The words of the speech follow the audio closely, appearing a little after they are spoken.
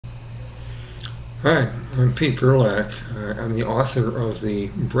Hi, I'm Pete Gerlach. I'm the author of the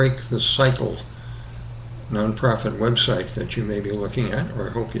Break the Cycle nonprofit website that you may be looking at, or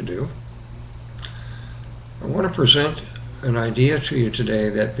I hope you do. I want to present an idea to you today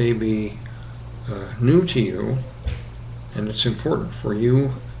that may be new to you, and it's important for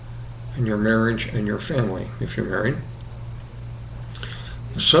you and your marriage and your family if you're married.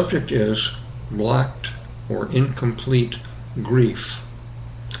 The subject is blocked or incomplete grief.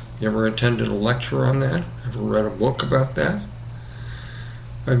 You ever attended a lecture on that? Ever read a book about that?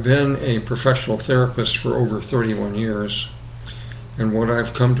 I've been a professional therapist for over 31 years, and what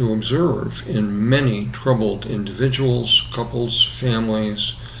I've come to observe in many troubled individuals, couples,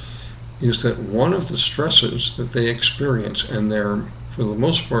 families, is that one of the stresses that they experience, and they're for the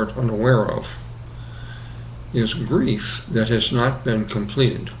most part unaware of, is grief that has not been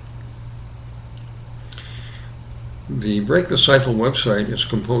completed. The Break the Cycle website is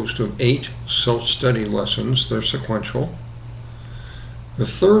composed of 8 self-study lessons. They're sequential. The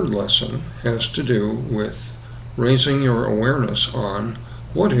third lesson has to do with raising your awareness on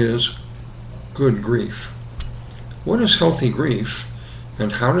what is good grief. What is healthy grief,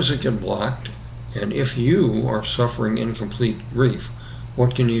 and how does it get blocked? And if you are suffering incomplete grief,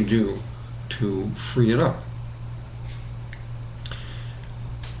 what can you do to free it up?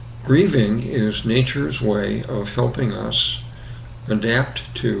 Grieving is nature's way of helping us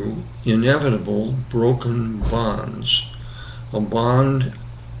adapt to inevitable broken bonds. A bond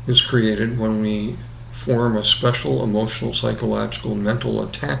is created when we form a special emotional, psychological, mental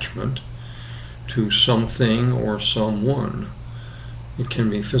attachment to something or someone. It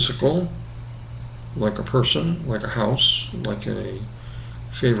can be physical, like a person, like a house, like a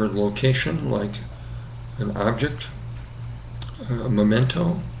favorite location, like an object, a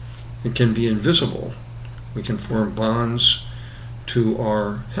memento. It can be invisible. We can form bonds to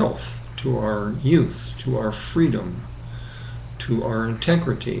our health, to our youth, to our freedom, to our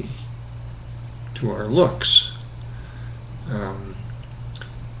integrity, to our looks.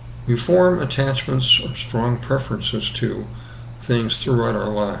 We form attachments or strong preferences to things throughout our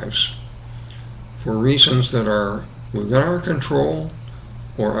lives for reasons that are within our control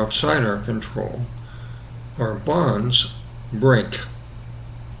or outside our control. Our bonds break.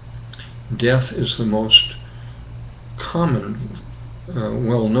 Death is the most common,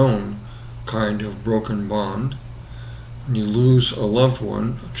 well-known kind of broken bond. When you lose a loved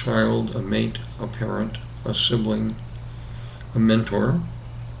one, a child, a mate, a parent, a sibling, a mentor,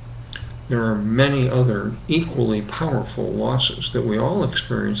 there are many other equally powerful losses that we all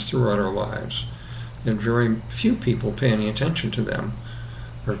experience throughout our lives, and very few people pay any attention to them.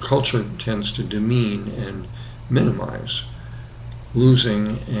 Our culture tends to demean and minimize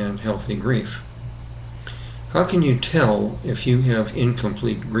losing and healthy grief. How can you tell if you have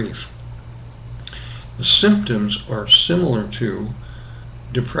incomplete grief? The symptoms are similar to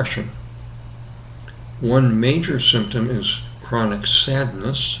depression. One major symptom is chronic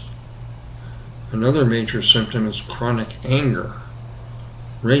sadness. Another major symptom is chronic anger.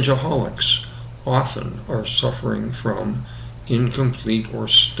 Rageaholics often are suffering from incomplete or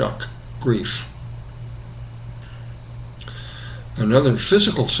stuck grief. Another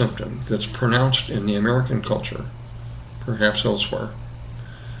physical symptom that's pronounced in the American culture, perhaps elsewhere,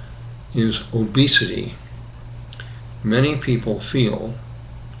 is obesity. Many people feel,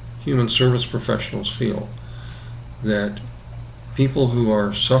 human service professionals feel, that people who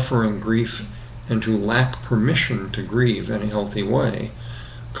are suffering grief and who lack permission to grieve in a healthy way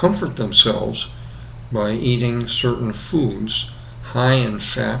comfort themselves by eating certain foods high in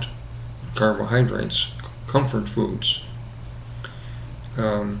fat, carbohydrates, comfort foods.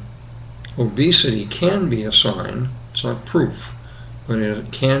 Obesity can be a sign, it's not proof, but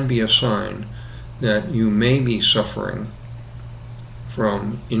it can be a sign that you may be suffering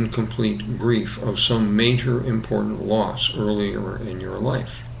from incomplete grief of some major important loss earlier in your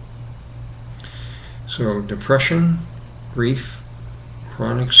life. So depression, grief,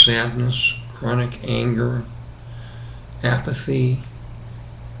 chronic sadness, chronic anger, apathy,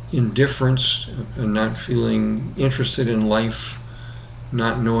 indifference, and not feeling interested in life,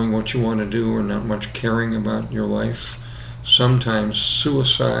 not knowing what you want to do, or not much caring about your life. Sometimes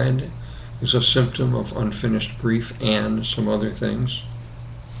suicide is a symptom of unfinished grief and some other things.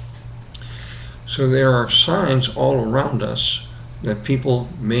 So there are signs all around us that people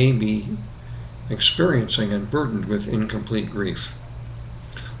may be experiencing and burdened with incomplete grief.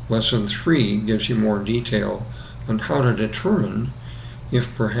 Lesson 3 gives you more detail on how to determine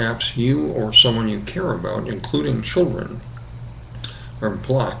if perhaps you or someone you care about, including children, are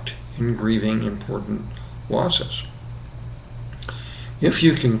blocked in grieving important losses. If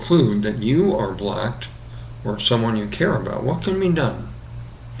you conclude that you are blocked or someone you care about, what can be done?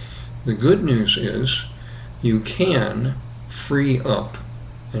 The good news is you can free up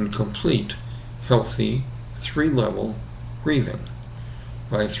and complete healthy 3-level grieving.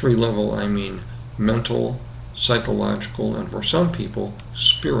 By 3-level, I mean mental, psychological, and for some people,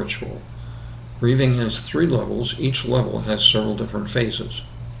 spiritual. Grieving has 3 levels. Each level has several different phases.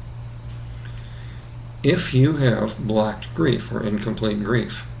 If you have blocked grief or incomplete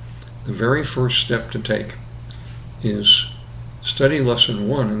grief, the very first step to take is study lesson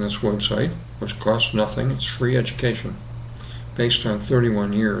 1 in this website, which costs nothing. It's free education based on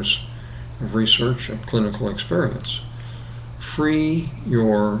 31 years of research and clinical experience. Free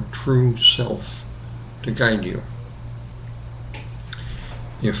your true self to guide you.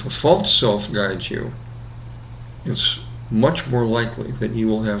 If a false self guides you, it's much more likely that you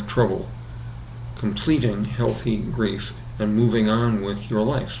will have trouble completing healthy grief and moving on with your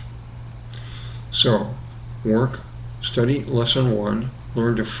life. So, study lesson 1,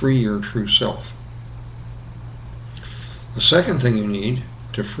 learn to free your true self. The second thing you need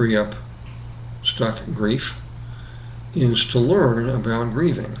to free up stuck grief is to learn about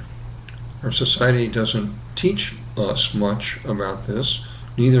grieving. Our society doesn't teach us much about this,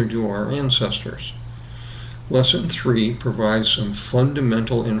 neither do our ancestors. Lesson 3 provides some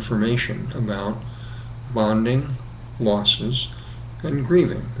fundamental information about bonding, losses, and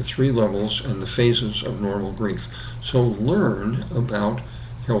grieving, the 3 levels and the phases of normal grief. So learn about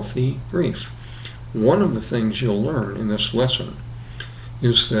healthy grief. One of the things you'll learn in this lesson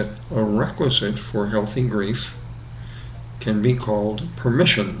is that a requisite for healthy grief can be called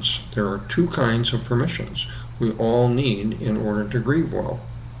permissions. There are 2 kinds of permissions we all need in order to grieve well.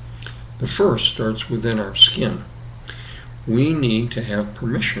 The first starts within our skin. We need to have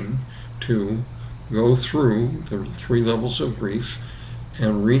permission to go through the 3 levels of grief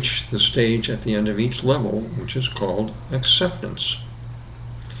and reach the stage at the end of each level, which is called acceptance.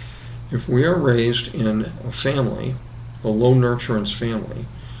 If we are raised in a family, a low nurturance family,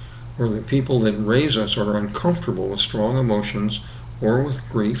 where the people that raise us are uncomfortable with strong emotions or with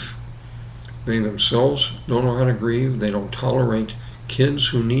grief, they themselves don't know how to grieve, they don't tolerate kids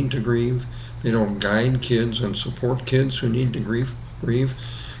who need to grieve, they don't guide kids and support kids who need to grieve,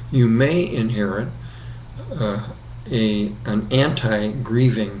 you may inherit an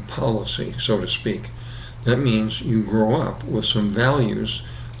anti-grieving policy, so to speak. That means you grow up with some values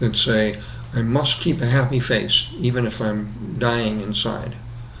that say, I must keep a happy face even if I'm dying inside.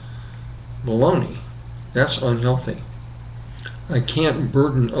 Baloney. That's unhealthy. I can't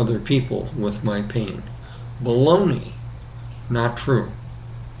burden other people with my pain. Baloney. Not true.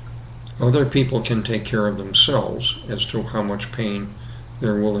 Other people can take care of themselves as to how much pain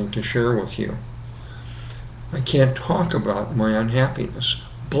they're willing to share with you. I can't talk about my unhappiness.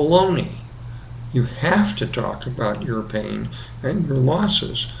 Baloney. You have to talk about your pain and your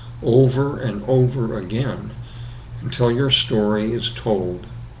losses over and over again until your story is told.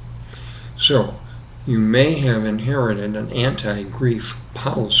 So, you may have inherited an anti-grief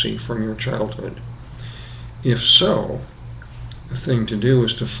policy from your childhood. If so, the thing to do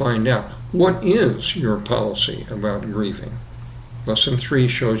is to find out, what is your policy about grieving? Lesson 3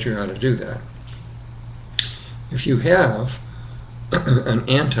 shows you how to do that. If you have an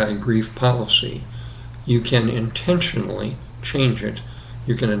anti-grief policy, you can intentionally change it.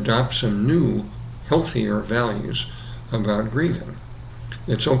 You can adopt some new, healthier values about grieving.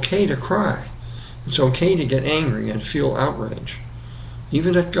 It's okay to cry. It's okay to get angry and feel outrage,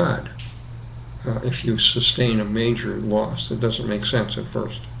 even at God, if you sustain a major loss that doesn't make sense at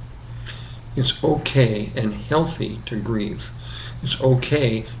first. It's okay and healthy to grieve. It's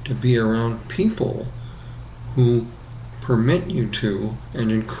okay to be around people who permit you to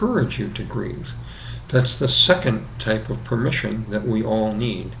and encourage you to grieve. That's the second type of permission that we all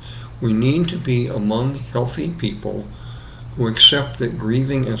need. We need to be among healthy people who accept that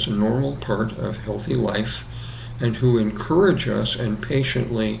grieving is a normal part of healthy life and who encourage us and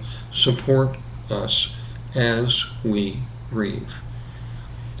patiently support us as we grieve.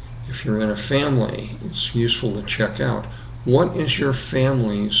 If you're in a family, it's useful to check out, what is your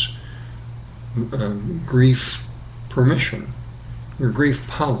family's grief permission, your grief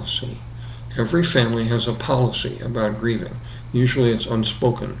policy? Every family has a policy about grieving. Usually it's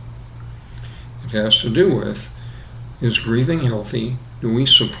unspoken. It has to do with, is grieving healthy? Do we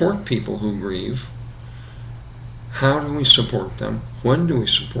support people who grieve? How do we support them? When do we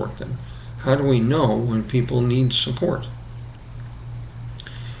support them? How do we know when people need support?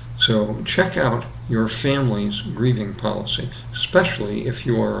 So check out your family's grieving policy, especially if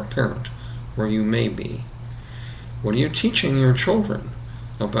you are a parent, or you may be. What are you teaching your children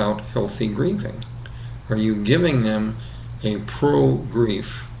about healthy grieving? Are you giving them a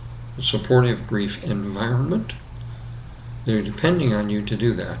pro-grief, supportive grief environment? They're depending on you to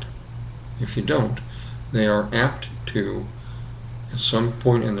do that. If you don't, they are apt to, at some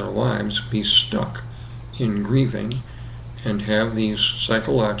point in their lives, be stuck in grieving and have these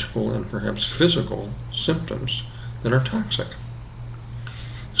psychological and perhaps physical symptoms that are toxic.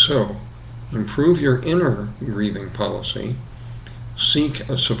 So, improve your inner grieving policy. Seek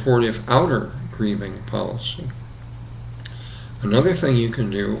a supportive outer grieving policy. Another thing you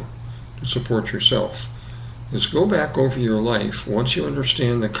can do to support yourself is go back over your life once you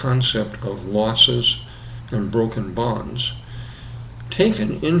understand the concept of losses and broken bonds. Take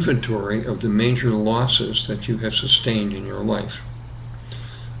an inventory of the major losses that you have sustained in your life.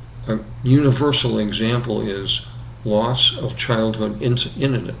 A universal example is loss of childhood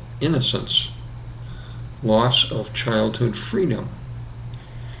innocence, loss of childhood freedom.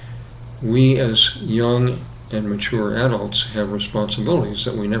 We as young and mature adults have responsibilities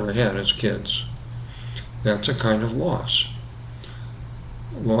that we never had as kids. That's a kind of loss.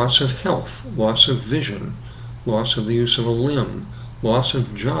 Loss of health, loss of vision, loss of the use of a limb, loss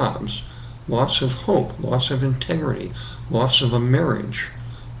of jobs, loss of hope, loss of integrity, loss of a marriage,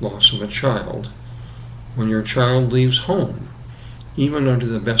 loss of a child. When your child leaves home, even under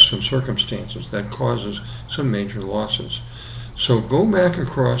the best of circumstances, that causes some major losses. So go back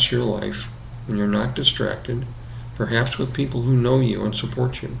across your life when you're not distracted, perhaps with people who know you and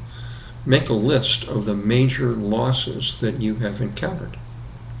support you. Make a list of the major losses that you have encountered.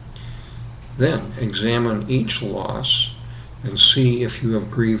 Then examine each loss and see if you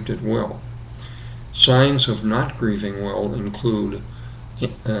have grieved it well. Signs of not grieving well include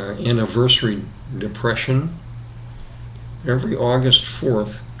anniversary depression. Every August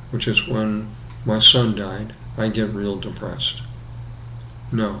 4th, which is when my son died, I get real depressed.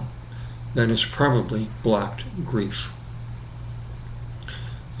 No, that is probably blocked grief.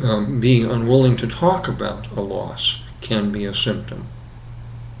 Being unwilling to talk about a loss can be a symptom.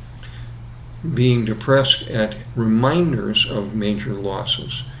 Being depressed at reminders of major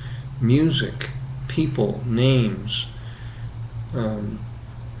losses, music, people, names,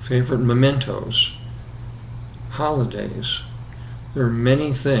 favorite mementos, holidays. There are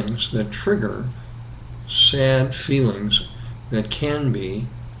many things that trigger sad feelings that can be,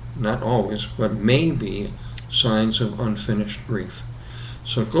 not always, but may be signs of unfinished grief.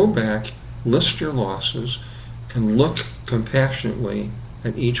 So go back, list your losses, and look compassionately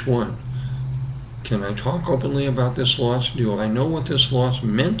at each one. Can I talk openly about this loss? Do I know what this loss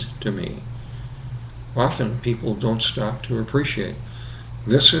meant to me? Often people don't stop to appreciate.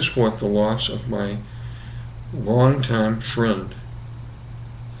 This is what the loss of my longtime friend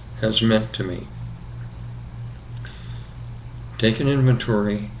has meant to me. Take an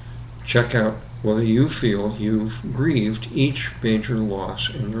inventory, check out whether you feel you've grieved each major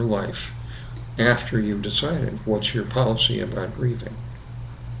loss in your life after you've decided what's your policy about grieving.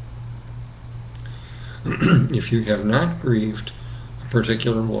 If you have not grieved a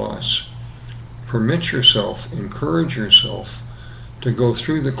particular loss, permit yourself, encourage yourself to go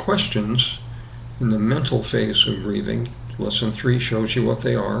through the questions in the mental phase of grieving. Lesson 3 shows you what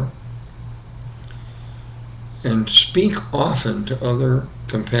they are. And speak often to other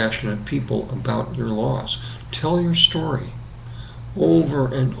compassionate people about your loss. Tell your story over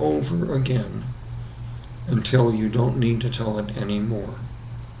and over again until you don't need to tell it anymore.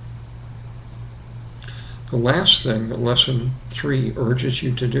 The last thing that Lesson 3 urges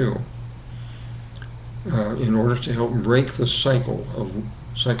you to do in order to help break the cycle of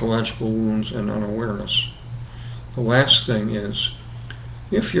psychological wounds and unawareness, the last thing is,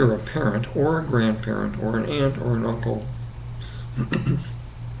 if you're a parent or a grandparent or an aunt or an uncle,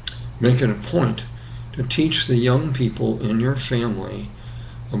 make it a point to teach the young people in your family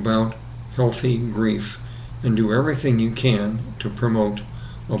about healthy grief and do everything you can to promote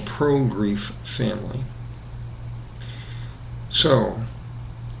a pro-grief family. So,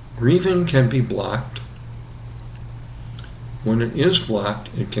 grieving can be blocked. When it is blocked,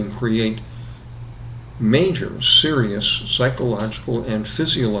 it can create major, serious psychological and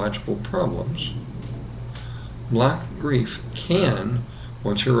physiological problems. Blocked grief can,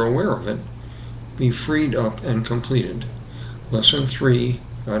 once you're aware of it, be freed up and completed. Lesson 3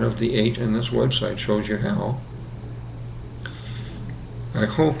 out of the 8 in this website shows you how. I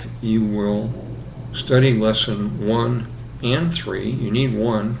hope you will study lesson 1 and 3. You need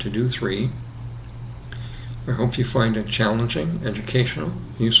 1 to do 3. I hope you find it challenging, educational,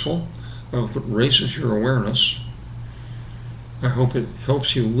 useful. I hope it raises your awareness. I hope it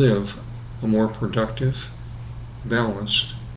helps you live a more productive, balanced